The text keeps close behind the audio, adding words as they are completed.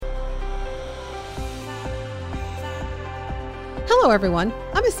Hello, everyone.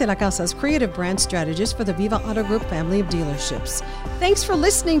 I'm Estela Casas, creative brand strategist for the Viva Auto Group family of dealerships. Thanks for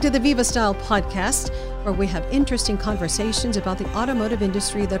listening to the Viva Style podcast, where we have interesting conversations about the automotive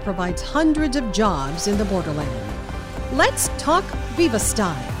industry that provides hundreds of jobs in the borderland. Let's talk Viva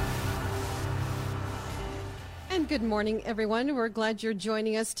Style. And good morning, everyone. We're glad you're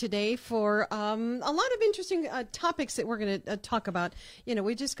joining us today for a lot of interesting topics that we're going to talk about. You know,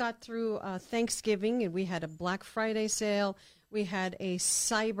 we just got through Thanksgiving, and we had a Black Friday sale. We had a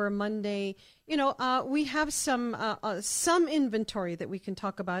Cyber Monday. You know, we have some inventory that we can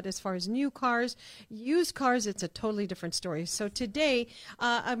talk about as far as new cars. Used cars, it's a totally different story. So today,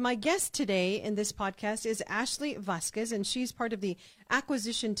 my guest today in this podcast is Ashley Vasquez, and she's part of the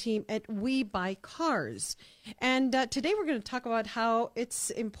acquisition team at We Buy Cars. And today we're going to talk about how it's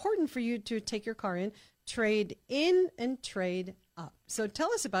important for you to take your car in and trade up. So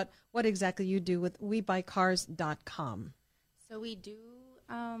tell us about what exactly you do with WeBuyCars.com. So we do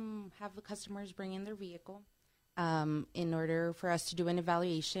have the customers bring in their vehicle in order for us to do an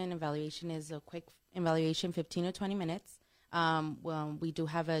evaluation. Evaluation is a quick evaluation, 15 to 20 minutes. Well, we do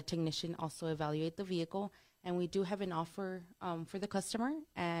have a technician also evaluate the vehicle, and we do have an offer for the customer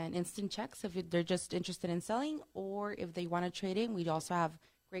and instant checks if they're just interested in selling, or if they want to trade in. We also have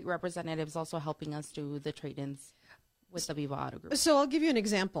great representatives also helping us do the trade-ins with the Viva Auto Group. So I'll give you an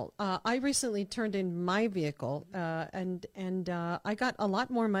example. I recently turned in my vehicle, and I got a lot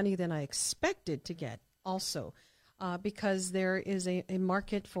more money than I expected to get also, because there is a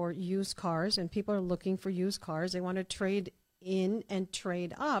market for used cars, and people are looking for used cars. They want to trade in and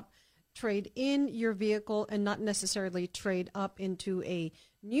trade up. Trade in your vehicle and not necessarily trade up into a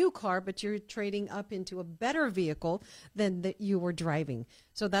new car, but you're trading up into a better vehicle than that you were driving.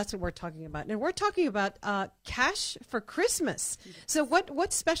 So that's what we're talking about. And we're talking about cash for Christmas. Yes. So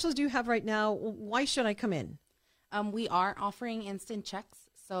what specials do you have right now? Why should I come in? We are offering instant checks.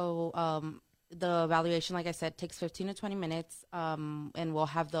 So the evaluation, like I said, takes 15 to 20 minutes, and we'll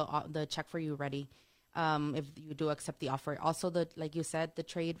have the check for you ready. If you do accept the offer. Also, like you said, the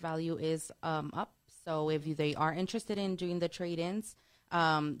trade value is up. So if they are interested in doing the trade-ins,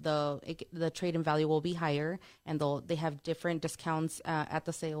 the trade-in value will be higher, and they have different discounts at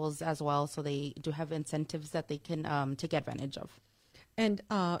the sales as well. So they do have incentives that they can take advantage of. And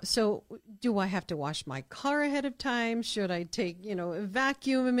so do I have to wash my car ahead of time? Should I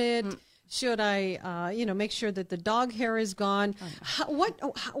vacuum it? Should I, make sure that the dog hair is gone?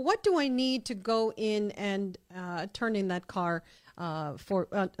 What do I need to go in and turn in that car at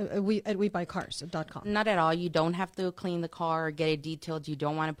WeBuyCars.com? Not at all. You don't have to clean the car or get it detailed. You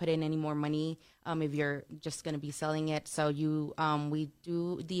don't want to put in any more money if you're just going to be selling it. So we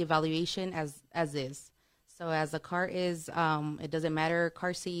do the evaluation as is. So as the car is, it doesn't matter,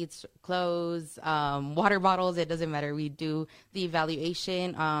 car seats, clothes, water bottles, it doesn't matter. We do the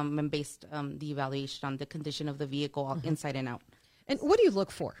evaluation and based the evaluation on the condition of the vehicle inside and out. And what do you look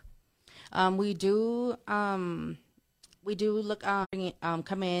for? We do look,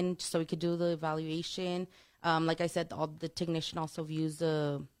 come in so we could do the evaluation. Like I said, the technician also views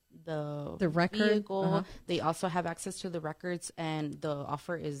the record vehicle. They also have access to the records, and the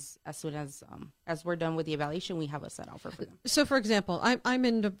offer is as soon as we're done with the evaluation, we have a set offer for them. So, for example,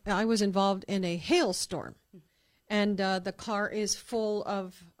 I was involved in a hailstorm, and the car is full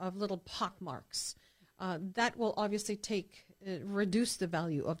of little pock marks. That will obviously reduce the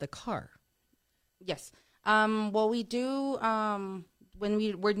value of the car. Yes. Well, we do when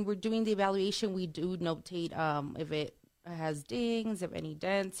we're doing the evaluation, we do notate if it has dings, if any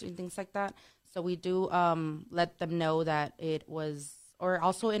dents and things like that. So we do let them know that it was, or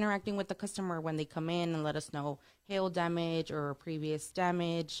also interacting with the customer when they come in and let us know hail damage or previous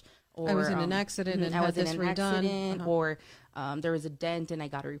damage. Or I was in an accident and had this redone. Or there was a dent and I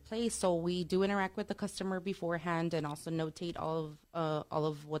got it replaced. So we do interact with the customer beforehand and also notate all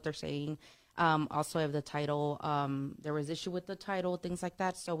of what they're saying. Also have the title. There was issue with the title, things like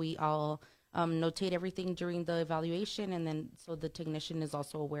that. So we all notate everything during the evaluation, and then so the technician is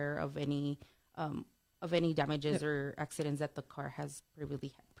also aware of any damages or accidents that the car has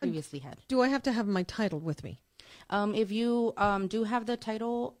previously had. Do I have to have my title with me? If you do have the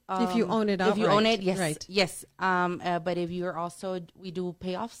title, if you own it outright. If you own it, yes, right. Yes. But if you're also, we do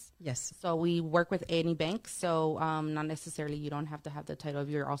payoffs. Yes. So we work with any bank. So not necessarily you don't have to have the title. If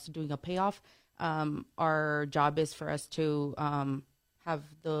you're also doing a payoff, our job is for us to have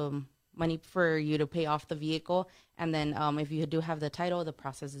the money for you to pay off the vehicle, and then if you do have the title, the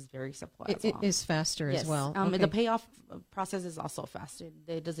process is very simple as well. It is faster as well. The payoff process is also faster.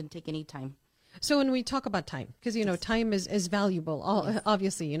 It doesn't take any time. So when we talk about time, because, time is valuable,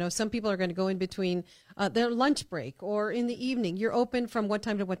 obviously, some people are going to go in between their lunch break or in the evening. You're open from what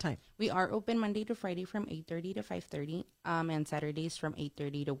time to what time? We are open Monday to Friday from 8:30 to 5:30, and Saturdays from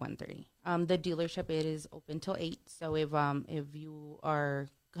 8:30 to 1:30. The dealership, it is open till 8. So if you are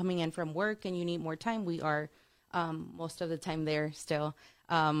coming in from work and you need more time, we are most of the time there still.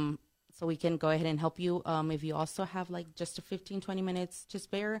 So we can go ahead and help you. If you also have like just a 15-20 minutes to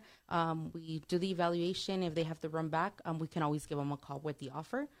spare, we do the evaluation. If they have to run back, we can always give them a call with the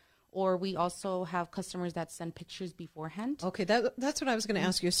offer. Or we also have customers that send pictures beforehand. Okay, that's what I was going to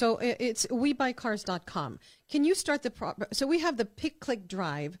ask you. So it's webuycars.com. Can you start so we have the pick, click,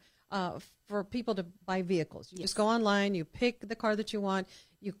 drive for people to buy vehicles. You just go online, you pick the car that you want,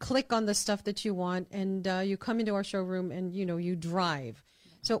 you click on the stuff that you want, and you come into our showroom and, you drive.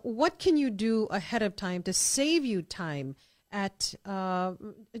 So what can you do ahead of time to save you time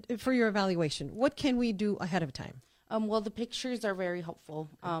for your evaluation? What can we do ahead of time? Well, the pictures are very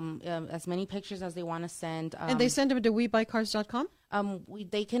helpful. As many pictures as they want to send. And they send them to webuycars.com?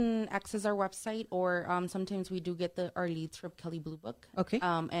 They can access our website, or sometimes we do get our leads from Kelley Blue Book. Okay.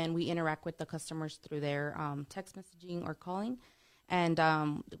 And we interact with the customers through their text messaging or calling. And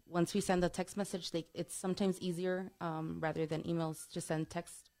once we send the text message, it's sometimes easier rather than emails to send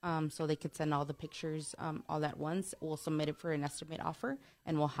text. So they could send all the pictures all at once. We'll submit it for an estimate offer,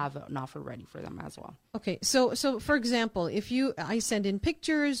 and we'll have an offer ready for them as well. Okay. So for example, if I send in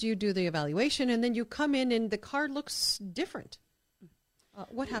pictures, you do the evaluation, and then you come in and the car looks different.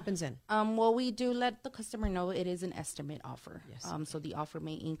 What happens then? Well, we do let the customer know it is an estimate offer. Yes. So the offer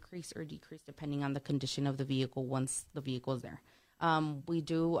may increase or decrease depending on the condition of the vehicle once the vehicle is there. We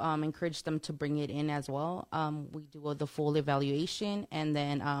do encourage them to bring it in as well. We do the full evaluation, and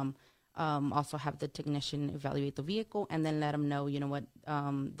then also have the technician evaluate the vehicle, and then let them know,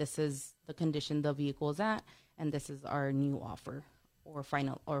 this is the condition the vehicle is at, and this is our new offer or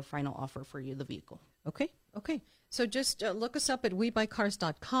final offer for you, the vehicle. Okay. So just look us up at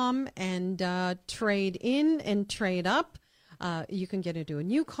webuycars.com and trade in and trade up. You can get into a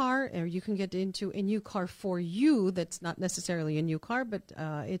new car, or you can get into a new car for you that's not necessarily a new car, but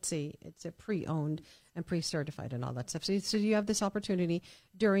it's a pre-owned and pre-certified and all that stuff. So you have this opportunity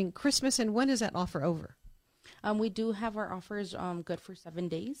during Christmas, and when is that offer over? We do have our offers good for 7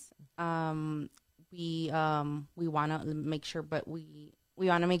 days. We want to make sure, but we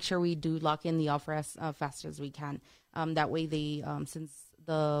want to make sure we do lock in the offer as fast as we can. That way, since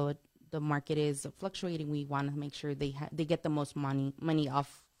the market is fluctuating, we want to make sure they get the most money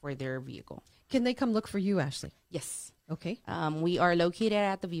off for their vehicle. Can they come look for you, Ashley? Yes. Okay. We are located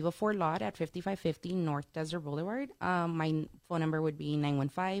at the Viva Ford lot at 5550 North Desert Boulevard. My phone number would be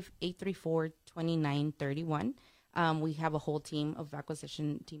 915-834-2931. We have a whole team of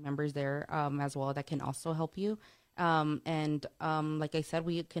acquisition team members there as well that can also help you. And like I said,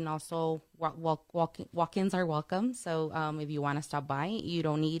 we can also walk-ins are welcome. So if you want to stop by, you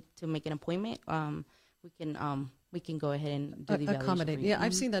don't need to make an appointment. We can go ahead and do the evaluation. Accommodate. Yeah,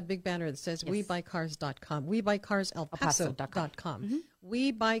 I've seen that big banner that says webuycars.com, webuycarselpaso.com,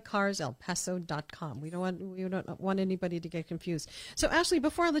 webuycarselpaso.com. We don't want anybody to get confused. So Ashley,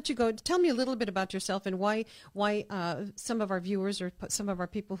 before I let you go, tell me a little bit about yourself and why some of our viewers or some of our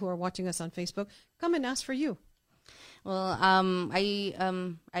people who are watching us on Facebook come and ask for you. Well, I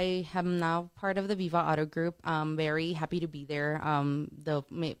am now part of the Viva Auto Group. I'm very happy to be there.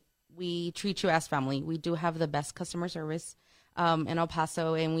 We treat you as family. We do have the best customer service in El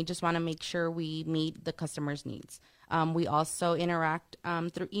Paso, and we just want to make sure we meet the customer's needs. We also interact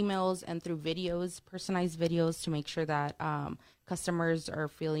through emails and through videos, personalized videos, to make sure that customers are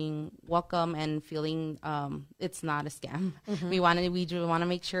feeling welcome and feeling it's not a scam. Mm-hmm. We do want to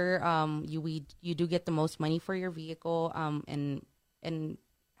make sure you do get the most money for your vehicle and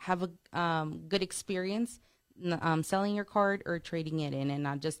have a good experience selling your car or trading it in, and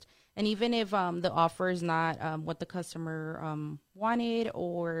not just. And even if the offer is not what the customer wanted,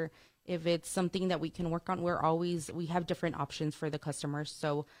 or if it's something that we can work on, we have different options for the customers.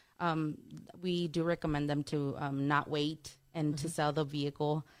 So we do recommend them to not wait and to sell the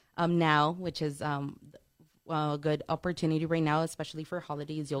vehicle now, which is a good opportunity right now, especially for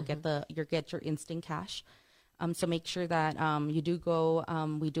holidays. You'll get your instant cash. So make sure that you do go.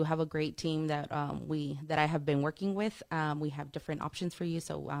 We do have a great team that I have been working with. We have different options for you.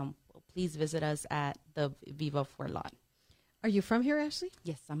 So please visit us at the Viva Ford lot. Are you from here, Ashley?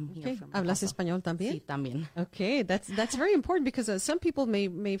 Yes, I'm here Okay. from ¿Hablas El Paso. español también? Sí, también. Okay, that's very important because some people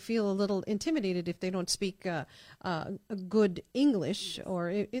may feel a little intimidated if they don't speak good English,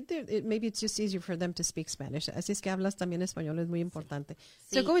 or maybe it's just easier for them to speak Spanish. Así es que hablas también español, es muy importante.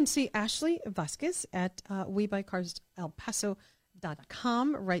 Sí. So go and see Ashley Vasquez at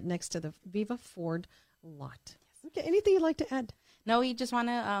WeBuyCarsElPaso.com, right next to the Viva Ford lot. Okay, anything you'd like to add? No, we just want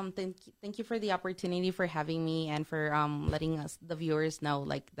to thank you for the opportunity for having me and for letting us, the viewers, know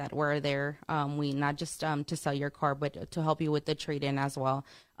like that we're there. We not just to sell your car, but to help you with the trade-in as well.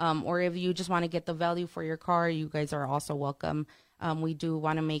 Or if you just want to get the value for your car, you guys are also welcome. We do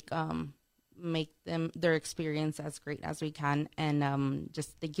want to make their experience as great as we can. And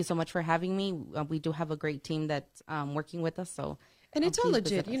just thank you so much for having me. We do have a great team that's working with us. So. And it's all please legit.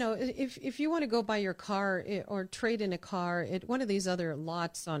 visit us. You know, if you want to go buy your car or trade in a car at one of these other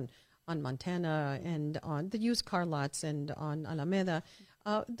lots on Montana and on the used car lots and on Alameda,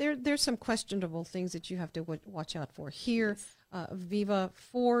 there's some questionable things that you have to watch out for. Here, Viva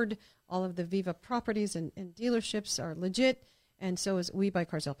Ford, all of the Viva properties and dealerships are legit, and so is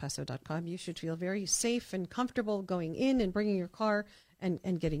WeBuyCarsElPaso.com. You should feel very safe and comfortable going in and bringing your car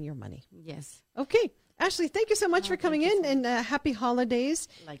and getting your money. Yes. Okay. Ashley, thank you so much for coming in, and happy holidays.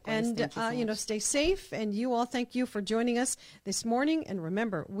 Likewise, and thank you so much. stay safe. And you all, thank you for joining us this morning. And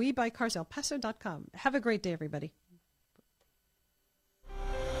remember, WeBuyCarsElPaso.com. Have a great day, everybody.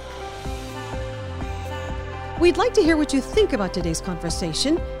 We'd like to hear what you think about today's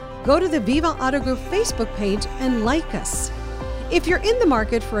conversation. Go to the Viva Auto Group Facebook page and like us. If you're in the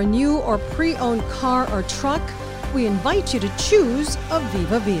market for a new or pre-owned car or truck, we invite you to choose a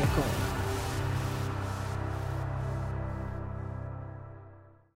Viva vehicle.